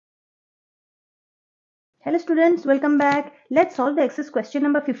Hello students, welcome back. Let's solve the exercise question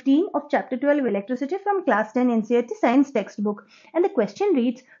number 15 of chapter 12 electricity from class 10 NCERT science textbook. And the question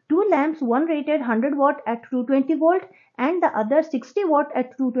reads, two lamps, one rated 100 watt at 220 volt and the other 60 watt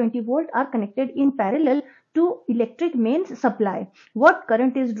at 220 volt are connected in parallel to electric mains supply. What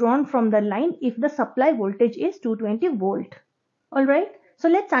current is drawn from the line if the supply voltage is 220 volt? Alright. So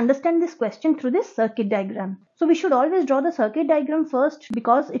let's understand this question through this circuit diagram. So we should always draw the circuit diagram first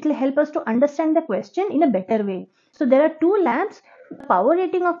because it will help us to understand the question in a better way. So there are two lamps. The power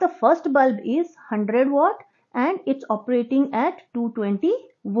rating of the first bulb is 100 watt and it's operating at 220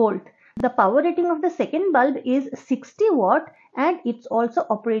 volt. The power rating of the second bulb is 60 watt and it's also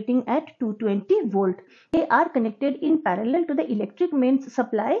operating at 220 volt. They are connected in parallel to the electric mains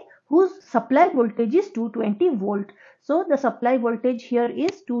supply whose supply voltage is 220 volt. So the supply voltage here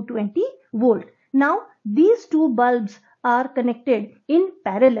is 220 volt. Now these two bulbs are connected in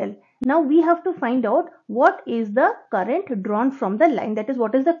parallel. Now we have to find out what is the current drawn from the line. That is,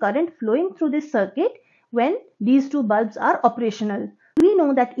 what is the current flowing through this circuit when these two bulbs are operational. We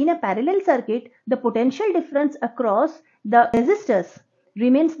know that in a parallel circuit, the potential difference across the resistors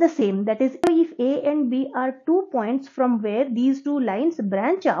remains the same. That is, if A and B are 2 points from where these two lines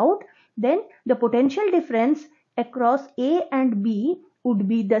branch out, then the potential difference across A and B would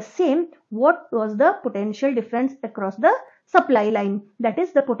be the same. What was the potential difference across the supply line? That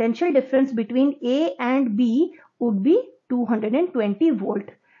is, the potential difference between A and B would be 220 volt.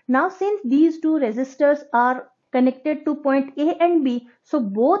 Now since these two resistors are connected to point A and B, so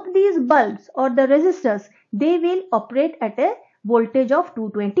both these bulbs or the resistors, they will operate at a voltage of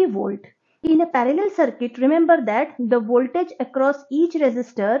 220 volt. In a parallel circuit, remember that the voltage across each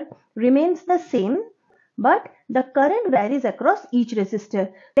resistor remains the same, but the current varies across each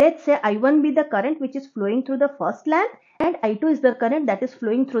resistor. Let's say I1 be the current which is flowing through the first lamp and I2 is the current that is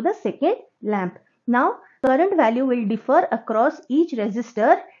flowing through the second lamp. Now current value will differ across each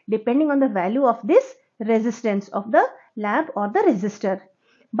resistor depending on the value of this resistance of the lamp or the resistor.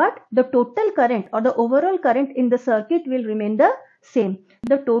 But the total current or the overall current in the circuit will remain the same.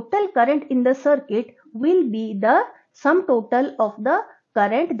 The total current in the circuit will be the sum total of the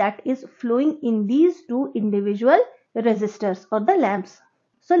current that is flowing in these two individual resistors or the lamps.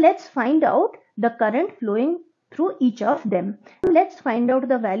 So let's find out the current flowing through each of them. Let's find out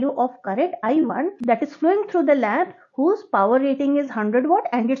the value of current I1 that is flowing through the lamp whose power rating is 100 watt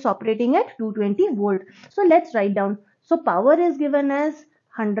and it's operating at 220 volt. So let's write down. So power is given as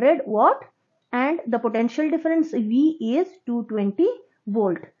 100 watt and the potential difference V is 220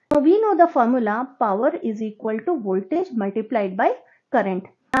 volt. Now we know the formula, power is equal to voltage multiplied by current.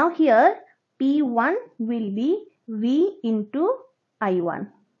 Now here P1 will be V into I1.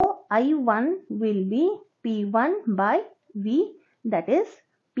 So I1 will be P1 by V, that is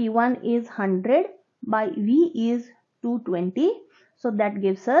P1 is 100 by V is 220. So that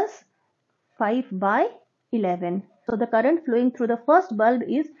gives us 5 by 11. So the current flowing through the first bulb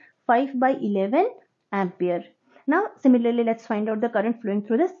is 5 by 11 ampere. Now similarly let's find out the current flowing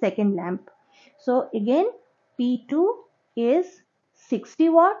through the second lamp. So again P2 is 60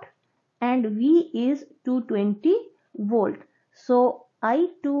 watt and V is 220 volt. So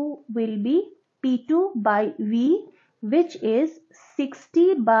I2 will be P2 by V, which is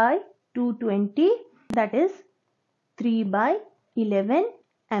 60 by 220, that is 3 by 11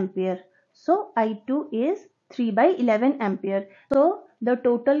 ampere. So I2 is 3 by 11 ampere. So the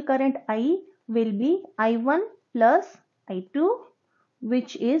total current I will be I1 plus I2,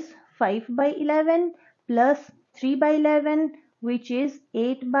 which is 5 by 11 plus 3 by 11, which is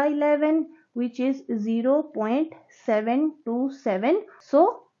 8 by 11, which is 0.727.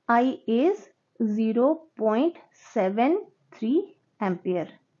 So I is 0.73 ampere.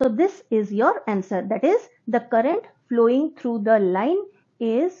 So this is your answer. That is, the current flowing through the line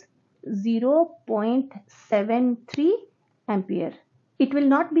is 0.73 ampere. It will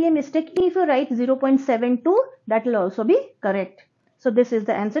not be a mistake if you write 0.72. That will also be correct. So this is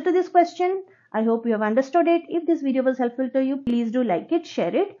the answer to this question. I hope you have understood it. If this video was helpful to you, please do like it,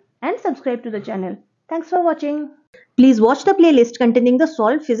 share it and subscribe to the channel. Thanks for watching. Please watch the playlist containing the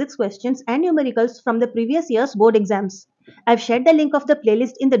solved physics questions and numericals from the previous year's board exams. I've shared the link of the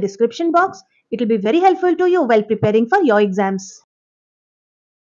playlist in the description box. It will be very helpful to you while preparing for your exams.